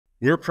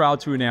We're proud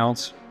to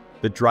announce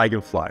that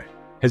Draganfly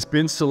has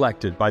been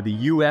selected by the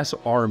U.S.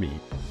 Army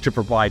to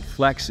provide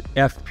Flex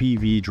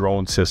FPV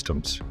drone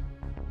systems.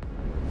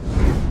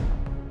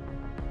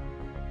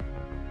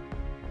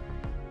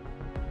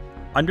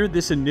 Under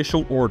this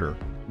initial order,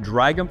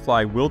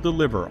 Draganfly will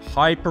deliver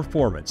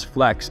high-performance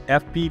Flex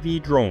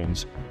FPV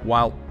drones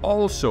while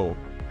also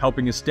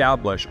helping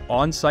establish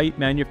on-site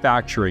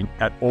manufacturing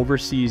at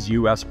overseas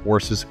U.S.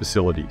 forces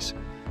facilities.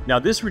 Now,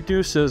 this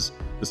reduces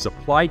the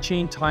supply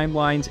chain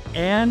timelines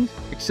and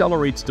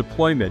accelerates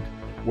deployment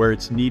where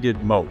it's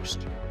needed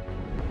most.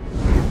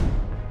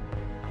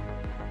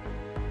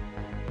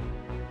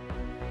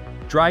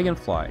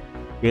 Draganfly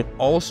will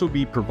also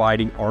be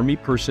providing Army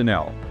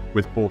personnel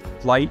with both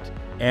flight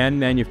and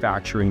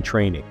manufacturing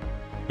training,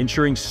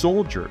 ensuring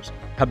soldiers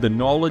have the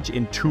knowledge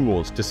and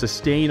tools to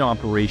sustain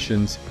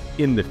operations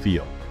in the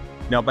field.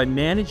 Now, by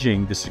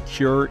managing the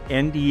secure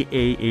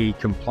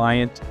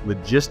NDAA-compliant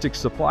logistics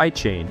supply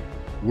chain,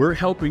 we're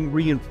helping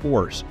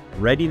reinforce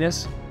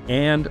readiness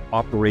and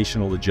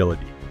operational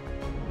agility.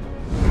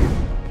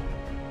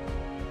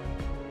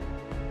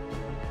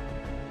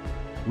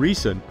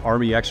 Recent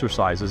Army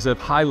exercises have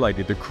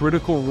highlighted the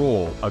critical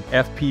role of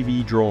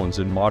FPV drones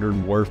in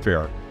modern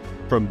warfare,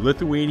 from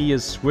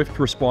Lithuania's Swift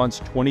Response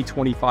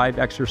 2025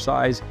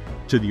 exercise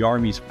to the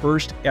Army's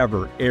first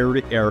ever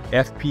air-to-air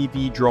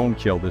FPV drone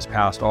kill this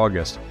past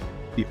August.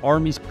 The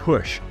Army's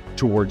push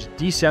towards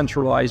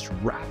decentralized,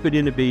 rapid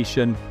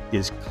innovation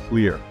is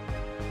clear,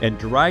 and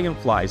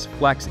Draganfly's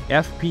Flex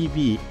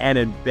FPV and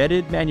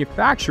embedded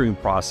manufacturing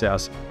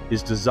process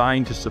is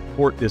designed to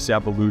support this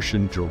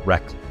evolution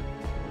directly.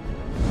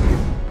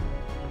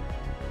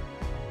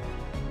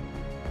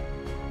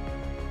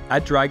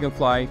 At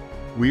Draganfly,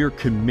 we are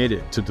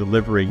committed to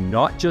delivering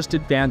not just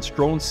advanced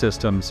drone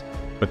systems,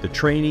 but the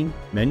training,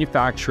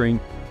 manufacturing,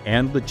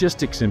 and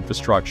logistics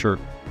infrastructure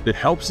that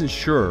helps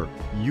ensure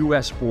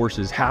U.S.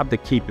 forces have the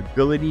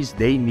capabilities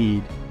they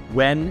need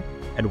when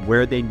and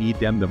where they need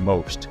them the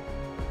most,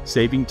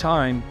 saving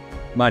time,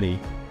 money,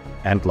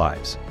 and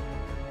lives.